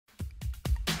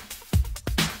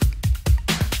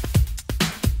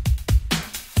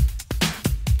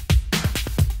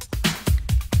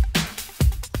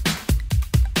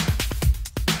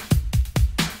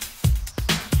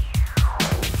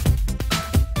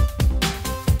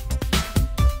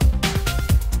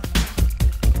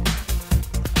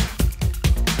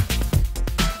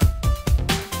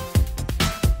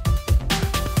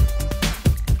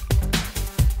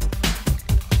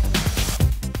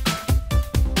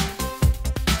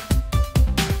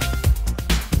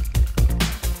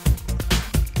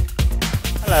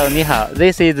Hello, 你好.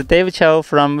 This is David Chow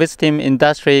from Wisdom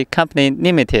Industry Company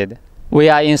Limited. We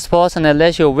are in sports and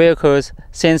leisure vehicles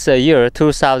since the year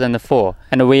 2004,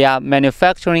 and we are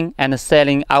manufacturing and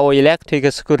selling our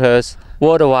electric scooters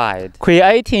worldwide.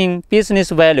 Creating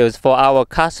business values for our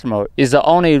customer is the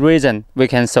only reason we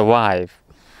can survive.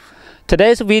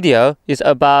 Today's video is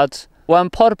about one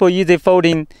portable easy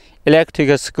folding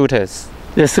electric scooters.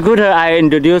 The scooter I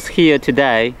introduced here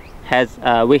today has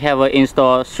we have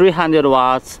installed 300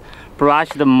 watts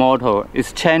brushed motor.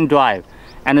 It's chain drive,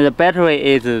 and the battery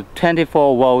is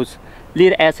 24 volts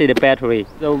lead acid battery.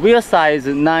 The wheel size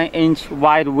is 9-inch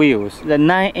wide wheels. The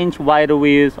 9-inch wide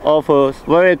wheels offers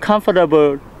very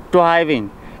comfortable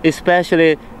driving,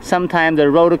 especially sometimes the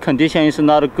road condition is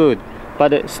not good,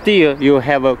 but still you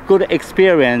have a good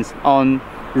experience on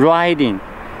riding.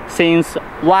 Since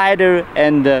wider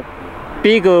and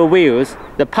bigger wheels,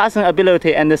 the passing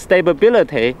ability and the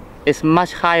stability is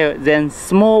much higher than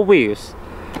small wheels.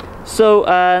 So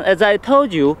as I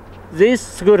told you, this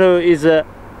scooter is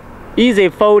easy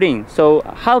folding. So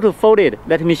how to fold it?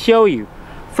 Let me show you.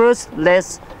 First,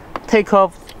 let's take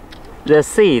off the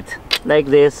seat like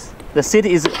this. The seat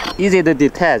is easy to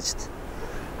detach.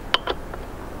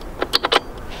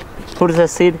 Put the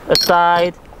seat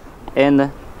aside and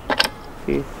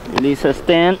release a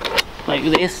stand like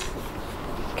this.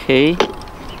 Okay,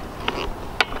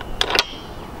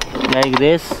 like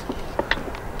this.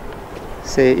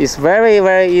 See, it's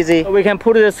very easy. We can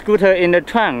put the scooter in the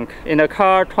trunk, in the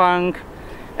car trunk,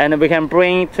 and we can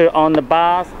bring it on the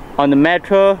bus, on the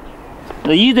metro.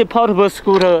 The easy portable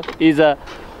scooter is a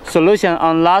solution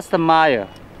on last mile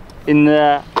in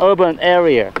the urban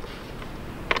area.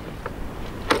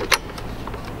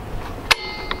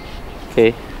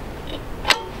 Okay.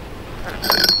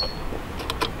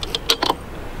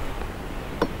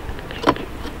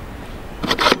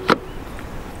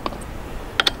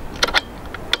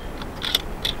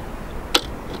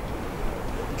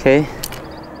 Okay.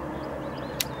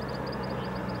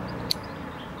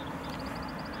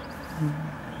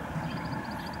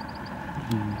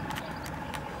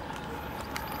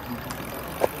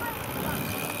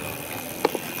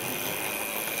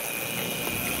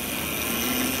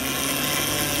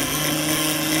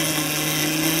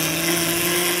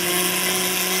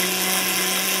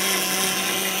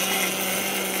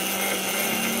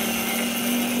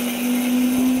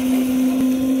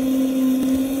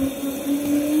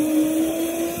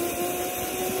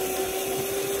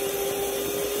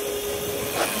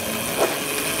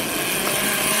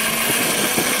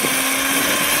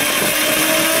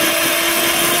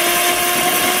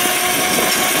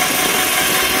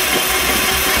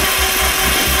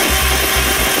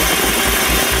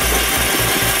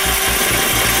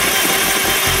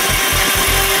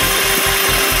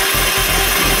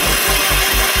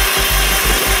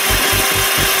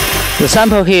 The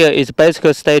sample here is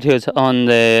basic status on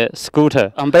the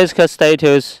scooter. On basic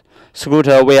status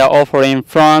scooter, we are offering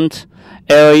front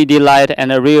LED light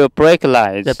and rear brake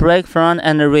lights. The brake front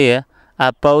and rear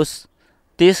are both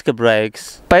disc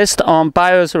brakes. Based on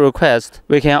buyer's request,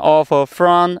 we can offer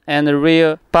front and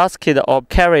rear basket or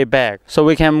carry bag, so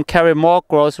we can carry more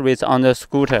groceries on the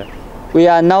scooter. We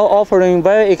are now offering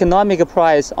very economic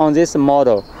price on this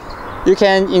model. You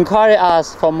can inquire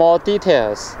us for more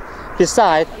details.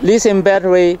 Besides, lithium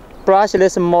battery,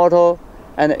 brushless motor,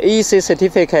 and EC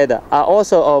certificate are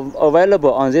also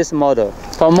available on this model.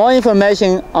 For more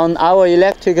information on our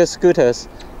electric scooters,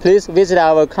 please visit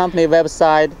our company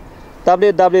website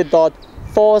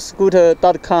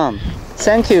www.forscooter.com.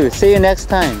 Thank you. See you next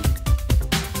time.